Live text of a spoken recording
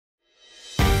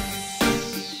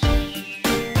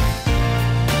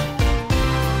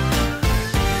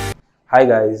Hi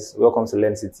guys, welcome to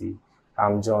Learn City.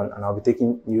 I'm John and I'll be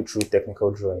taking you through technical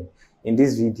drawing. In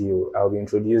this video, I'll be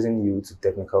introducing you to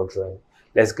technical drawing.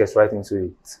 Let's get right into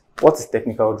it. What is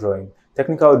technical drawing?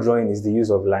 Technical drawing is the use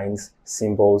of lines,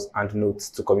 symbols, and notes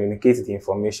to communicate the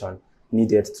information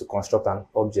needed to construct an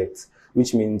object,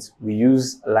 which means we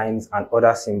use lines and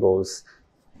other symbols,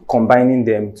 combining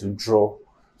them to draw,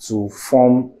 to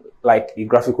form like a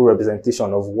graphical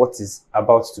representation of what is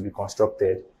about to be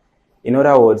constructed. In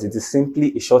other words, it is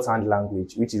simply a shorthand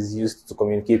language which is used to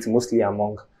communicate mostly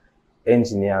among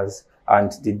engineers,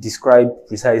 and they describe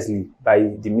precisely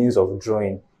by the means of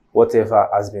drawing whatever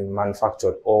has been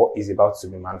manufactured or is about to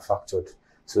be manufactured.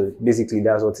 So basically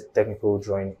that's what technical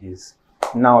drawing is.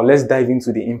 Now let's dive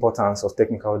into the importance of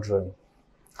technical drawing.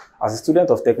 As a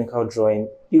student of technical drawing,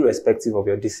 irrespective of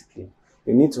your discipline,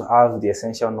 you need to have the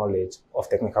essential knowledge of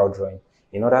technical drawing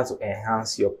in order to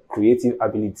enhance your creative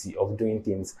ability of doing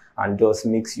things, and thus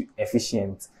makes you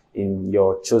efficient in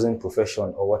your chosen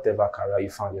profession or whatever career you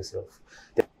found yourself.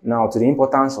 Now, to the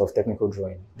importance of technical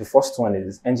drawing. The first one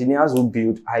is engineers who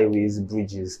build highways,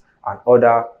 bridges, and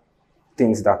other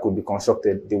things that could be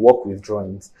constructed. They work with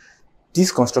drawings.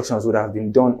 These constructions would have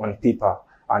been done on paper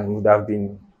and would have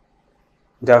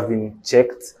been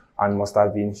checked and must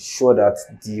have been sure that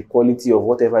the quality of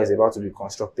whatever is about to be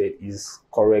constructed is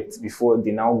correct before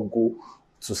they now go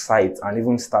to site and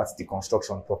even start the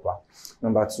construction proper.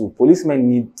 Number two, policemen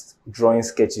need drawing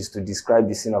sketches to describe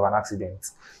the scene of an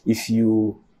accident. If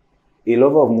you a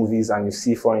lover of movies and you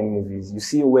see foreign movies, you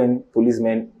see when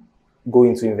policemen go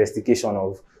into investigation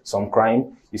of some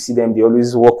crime, you see them, they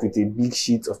always work with a big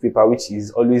sheet of paper, which is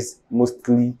always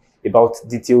mostly about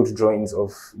detailed drawings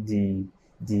of the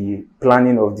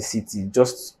planning of the city,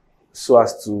 just so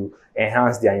as to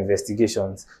enhance their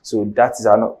investigations. So that is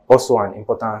also an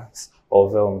importance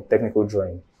of technical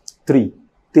drawing. 3,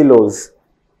 tailors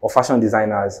or fashion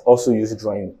designers also use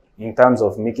drawing in terms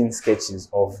of making sketches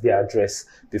of their dress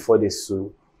before they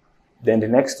sew. Then the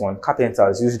next one,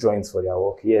 carpenters use drawings for their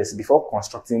work. Yes, before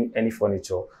constructing any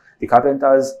furniture, the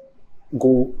carpenters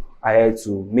go ahead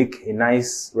to make a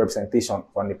nice representation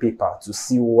on the paper to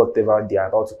see whatever they are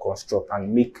about to construct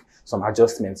and make some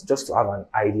adjustments just to have an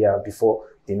idea before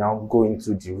they now go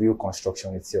into the real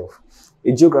construction itself.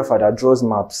 A geographer that draws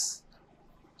maps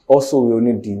also will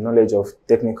need the knowledge of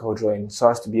technical drawing so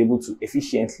as to be able to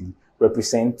efficiently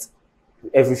represent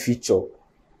every feature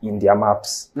in their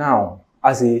maps. Now,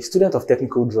 as a student of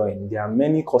technical drawing, there are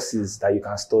many courses that you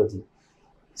can study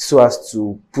so as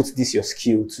to put this your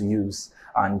skill to use.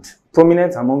 And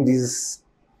prominent among these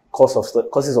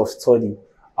courses of study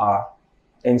are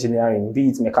engineering, be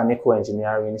it mechanical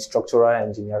engineering, structural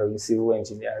engineering, civil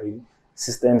engineering,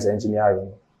 systems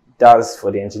engineering. That's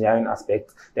for the engineering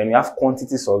aspect. Then we have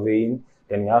quantity surveying,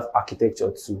 then we have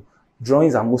architecture too.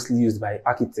 Drawings are mostly used by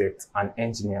architects and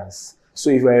engineers. So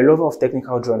if you're a lover of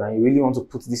technical drawing and you really want to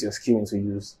put this your skill into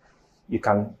use, you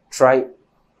can try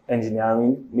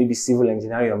engineering, maybe civil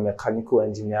engineering or mechanical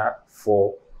engineer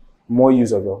for more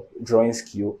use of your drawing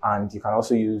skill, and you can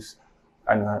also use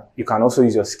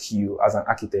your skill as an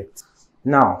architect.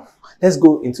 Now, let's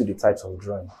go into the types of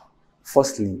drawing.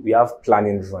 Firstly, we have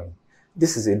planning drawing.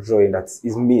 This is a drawing that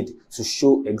is made to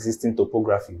show existing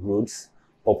topography, roads,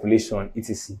 population,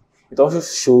 etc. It also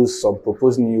shows some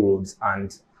proposed new roads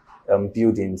and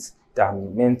buildings that are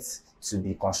meant to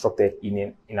be constructed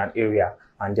in an area,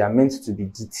 and they are meant to be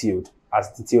detailed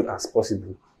as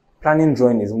possible. Planning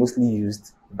drawing is mostly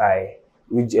used by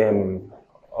urban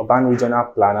regional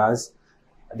planners.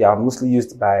 They are mostly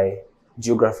used by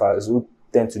geographers who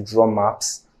tend to draw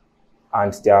maps,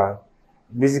 and they are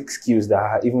basic skills that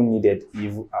are even needed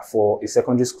for a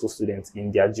secondary school student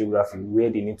in their geography, where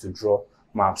they need to draw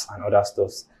maps and other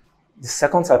stuff. The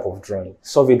second type of drawing,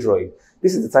 survey drawing.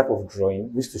 This is the type of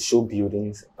drawing used to show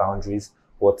buildings, boundaries,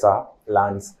 water,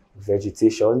 lands,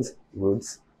 vegetations,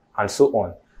 roads, and so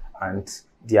on, and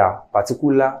their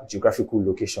particular geographical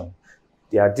location.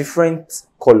 There are different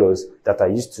colors that are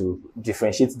used to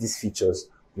differentiate these features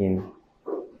in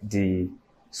the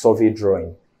survey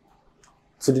drawing.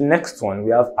 So the next one,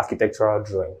 we have architectural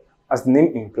drawing. As the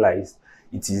name implies,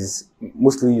 it is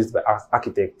mostly used by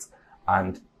architects,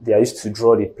 and they are used to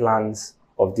draw the plans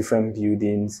of different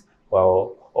buildings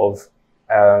or of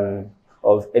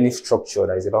any structure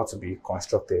that is about to be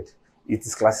constructed. It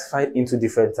is classified into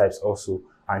different types also,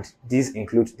 and these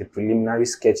include the preliminary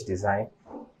sketch design,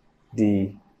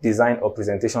 the design or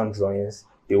presentation drawings,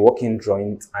 the working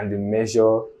drawings, and the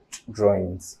measure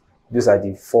drawings. Those are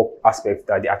the 4 aspects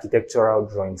that the architectural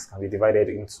drawings can be divided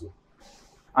into.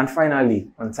 And finally,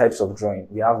 on types of drawing,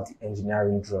 we have the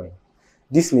engineering drawing.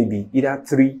 This may be either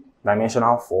 3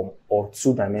 dimensional form or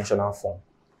two-dimensional form.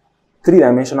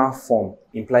 Three-dimensional form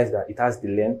implies that it has the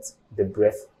length, the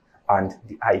breadth, and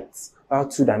the height. While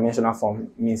two-dimensional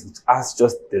form means it has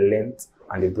just the length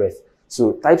and the breadth.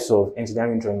 So types of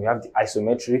engineering drawing, we have the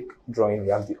isometric drawing, we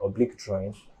have the oblique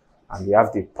drawing, and we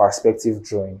have the perspective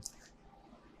drawing.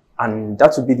 And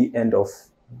that will be the end of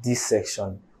this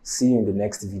section. See you in the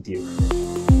next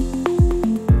video.